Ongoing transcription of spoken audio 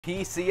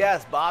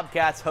PCS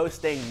Bobcats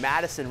hosting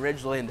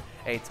Madison-Ridgeland,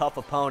 a tough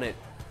opponent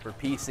for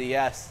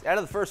PCS. End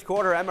of the first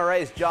quarter,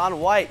 MRA's John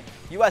White,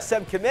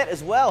 USM commit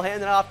as well,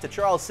 handing off to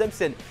Charles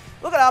Simpson.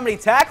 Look at how many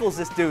tackles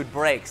this dude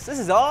breaks. This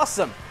is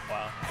awesome.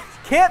 Wow.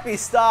 Can't be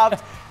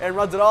stopped and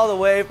runs it all the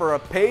way for a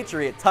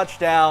Patriot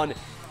touchdown.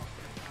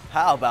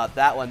 How about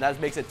that one? That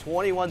makes it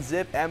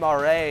 21-zip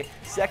MRA.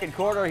 Second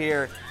quarter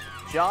here.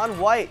 John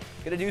White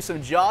gonna do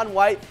some John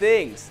White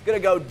things.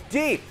 Gonna go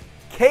deep.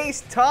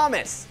 Case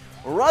Thomas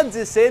runs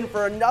this in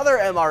for another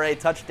MRA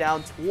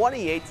touchdown,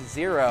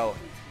 28-0.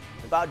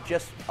 About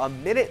just a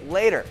minute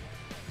later,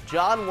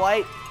 John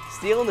White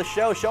stealing the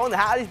show, showing the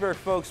Hattiesburg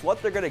folks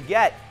what they're gonna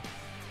get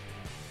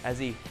as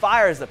he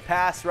fires the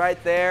pass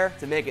right there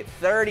to make it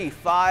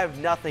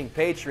 35-0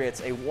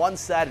 Patriots. A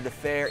one-sided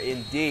affair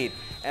indeed.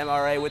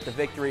 MRA with the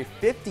victory,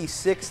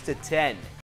 56-10.